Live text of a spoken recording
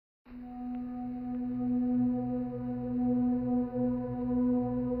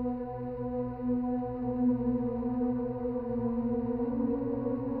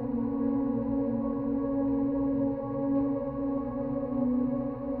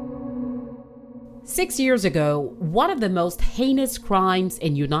6 years ago, one of the most heinous crimes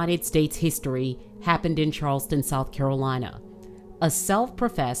in United States history happened in Charleston, South Carolina. A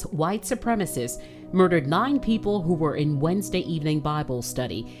self-professed white supremacist murdered 9 people who were in Wednesday evening Bible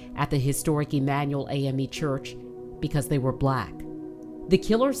study at the historic Emmanuel AME Church because they were black. The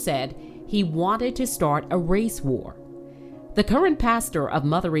killer said he wanted to start a race war. The current pastor of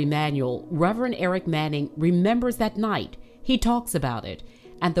Mother Emanuel, Reverend Eric Manning, remembers that night. He talks about it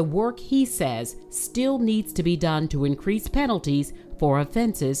and the work he says still needs to be done to increase penalties for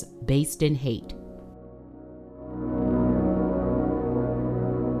offenses based in hate.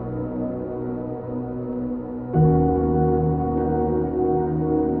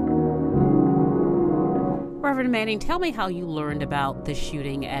 Reverend Manning, tell me how you learned about the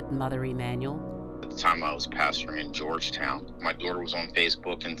shooting at Mother Emanuel. At the time I was pastoring in Georgetown, my daughter was on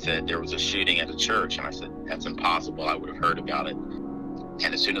Facebook and said there was a shooting at a church, and I said, that's impossible, I would have heard about it.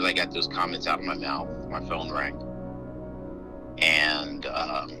 And as soon as I got those comments out of my mouth, my phone rang. And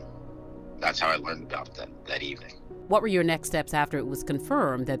that's how I learned about that evening. What were your next steps after it was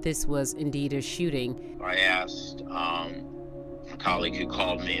confirmed that this was indeed a shooting? I asked a colleague who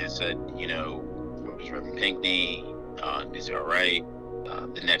called me and said, where's Reverend Pinckney? Is it all right?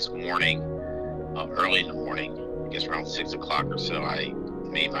 The next morning, early in the morning, I guess around 6 o'clock or so, I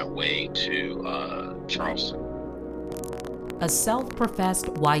made my way to Charleston. A self-professed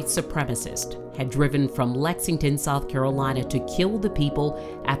white supremacist had driven from Lexington, South Carolina to kill the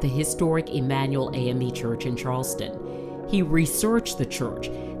people at the historic Emmanuel AME Church in Charleston. He researched the church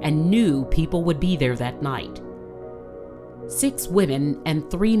and knew people would be there that night. 6 women and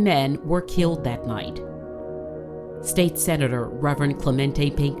 3 men were killed that night. State Senator Reverend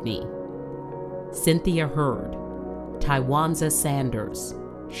Clemente Pinckney, Cynthia Hurd, Tywanza Sanders,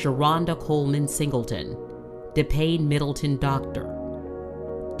 Sharonda Coleman Singleton, DePayne Middleton Doctor,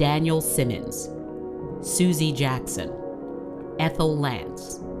 Daniel Simmons, Susie Jackson, Ethel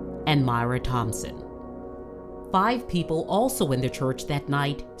Lance, and Myra Thompson. 5 people also in the church that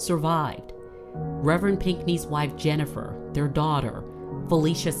night survived. Reverend Pinckney's wife Jennifer, their daughter,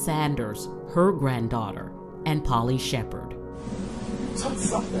 Felicia Sanders, her granddaughter, and Polly Shepard. Took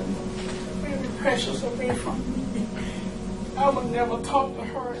something very precious away from me. I would never talk to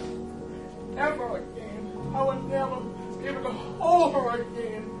her ever again. I would never be able to hold her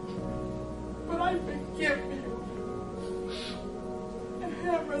again. But I forgive you. And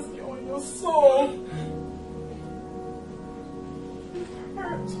have mercy on your soul. You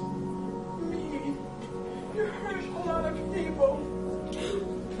hurt me. You hurt a lot of people.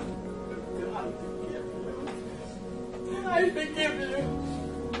 God forgive you. And I forgive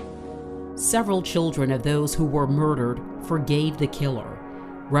you. Several children of those who were murdered forgave the killer.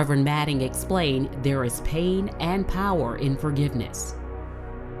 Reverend Manning explained there is pain and power in forgiveness.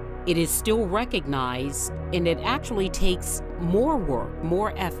 It is still recognized, and it actually takes more work,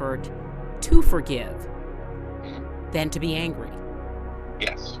 more effort to forgive than to be angry.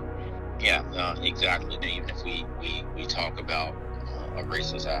 Yes. Yeah, exactly. Even if we talk about a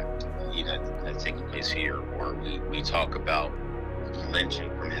racist act that's taking place here, or we talk about lynching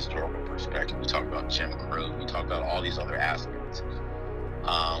from a historical perspective, we talk about Jim Crow, we talk about all these other aspects.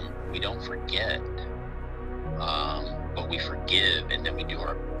 We don't forget, but we forgive, and then we do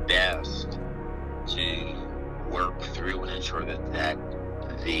our best to work through and ensure that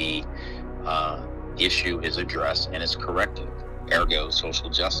the issue is addressed and is corrected, ergo social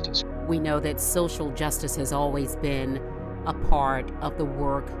justice. We know that social justice has always been a part of the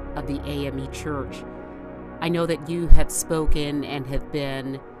work of the AME Church. I know that you have spoken and have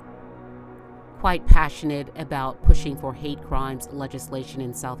been quite passionate about pushing for hate crimes legislation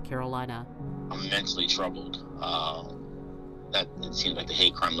in South Carolina. I'm mentally troubled. That it seems like the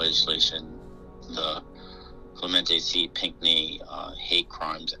hate crime legislation, the Clemente C. Pinckney Hate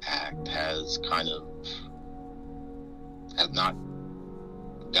Crimes Act, has not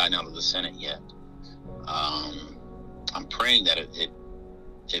gotten out of the Senate yet. I'm praying that it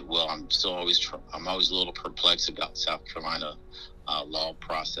will. I'm always a little perplexed about South Carolina law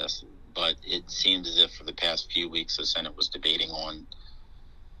process. But it seems as if for the past few weeks the Senate was debating on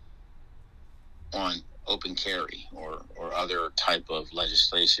open carry or other type of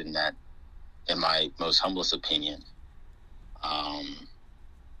legislation that, in my most humblest opinion,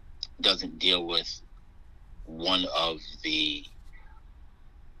 doesn't deal with one of the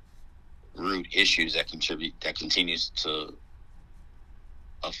root issues that continues to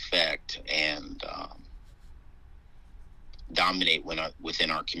affect and dominate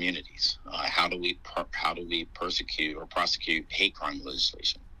within our communities. How do we persecute or prosecute hate crime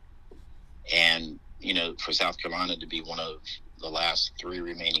legislation? And for South Carolina to be one of the last 3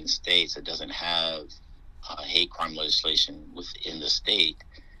 remaining states that doesn't have hate crime legislation within the state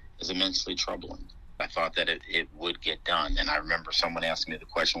is immensely troubling. I thought that it would get done, and I remember someone asking me the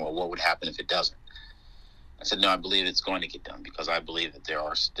question, well, what would happen if it doesn't? I said, no, I believe it's going to get done, because I believe that there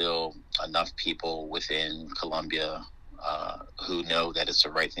are still enough people within Columbia who know that it's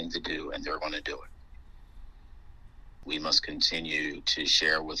the right thing to do, and they're going to do it. We must continue to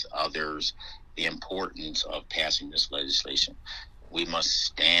share with others the importance of passing this legislation. We must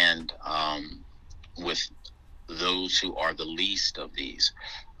stand with those who are the least of these.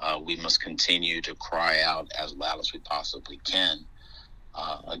 We must continue to cry out as loud as we possibly can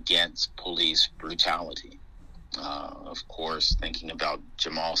against police brutality. Of course, thinking about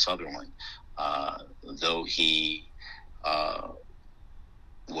Jamal Sutherland, though he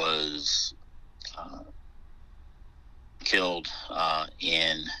was killed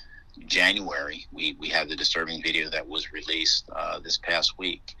in January. We had the disturbing video that was released this past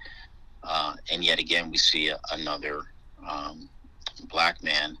week. And yet again, we see another black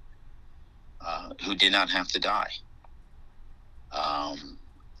man who did not have to die.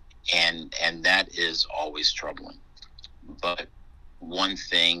 And that is always troubling. But one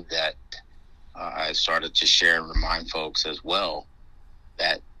thing that I started to share and remind folks as well,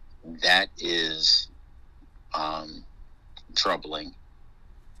 that is troubling,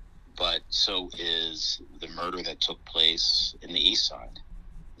 but so is the murder that took place in the East Side.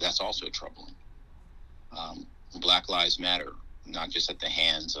 That's also troubling. Black Lives Matter, not just at the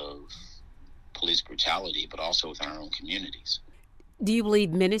hands of police brutality, but also within our own communities. Do you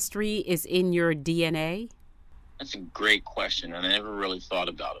believe ministry is in your DNA? That's a great question, and I never really thought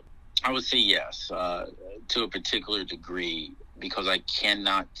about it. I would say yes, to a particular degree, because I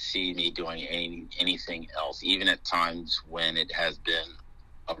cannot see me doing anything else, even at times when it has been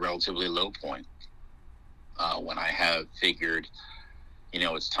a relatively low point, when I have figured,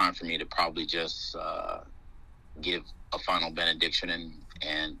 it's time for me to probably just give a final benediction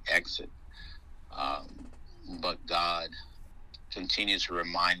and exit. But God continues to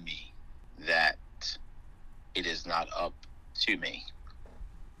remind me that it is not up to me.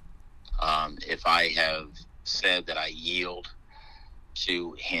 If I have said that I yield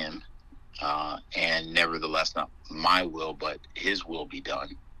to him, and nevertheless not my will, but his will be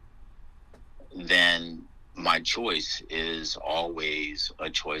done, then my choice is always a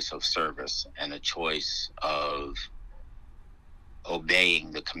choice of service and a choice of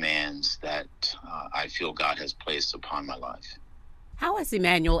obeying the commands that I feel God has placed upon my life. How has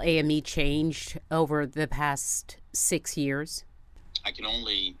Emmanuel AME changed over the past 6 years? I can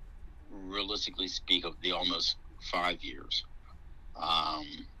only realistically speak of the almost 5 years.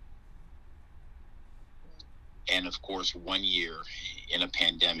 And of course, 1 year in a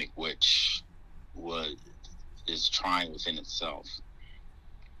pandemic, which is trying within itself.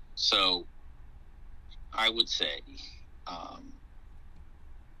 So I would say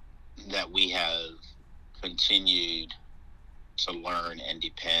that we have continued to learn and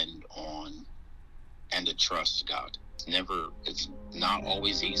depend on and to trust God. It's not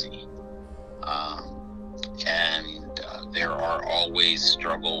always easy. And there are always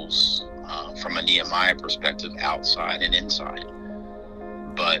struggles from a Nehemiah perspective, outside and inside.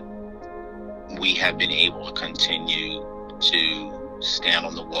 But we have been able to continue to stand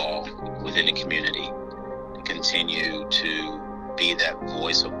on the wall within the community, to continue to be that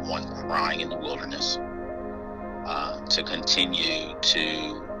voice of one crying in the wilderness, to continue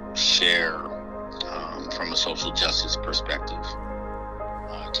to share from a social justice perspective,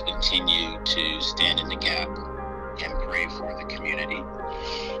 to continue to stand in the gap and pray for the community,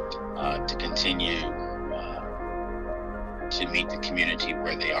 to continue to meet the community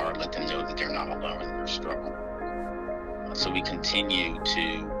where they are, let them know that they're not alone in their struggle. So we continue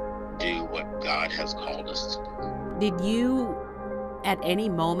to do what God has called us to do. Did you at any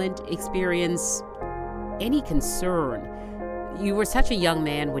moment experience any concern? You were such a young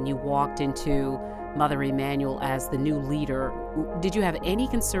man when you walked into Mother Emanuel as the new leader. Did you have any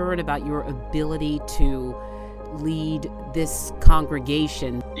concern about your ability to lead this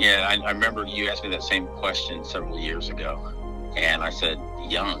congregation? Yeah, I remember you asked me that same question several years ago, and I said,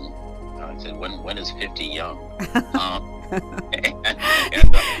 young. I said, when is 50 young?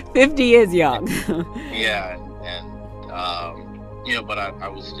 50 is young. Yeah, but I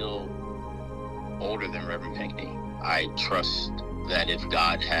was still older than Reverend Pinckney. I trust that if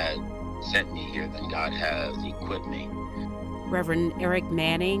God had sent me here, then God has equipped me. Reverend Eric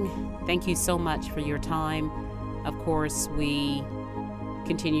Manning, thank you so much for your time. Of course, we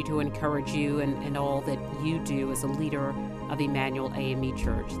continue to encourage you and all that you do as a leader of Emmanuel AME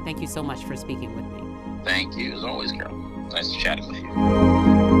Church. Thank you so much for speaking with me. Thank you, as always, Carol. Nice chatting with you.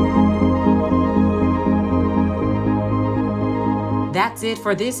 That's it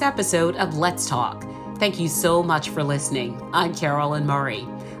for this episode of Let's Talk. Thank you so much for listening. I'm Carolyn Murray.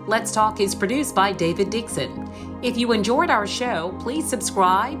 Let's Talk is produced by David Dixon. If you enjoyed our show, please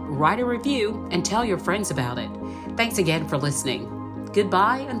subscribe, write a review, and tell your friends about it. Thanks again for listening.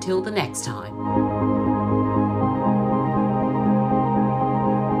 Goodbye until the next time.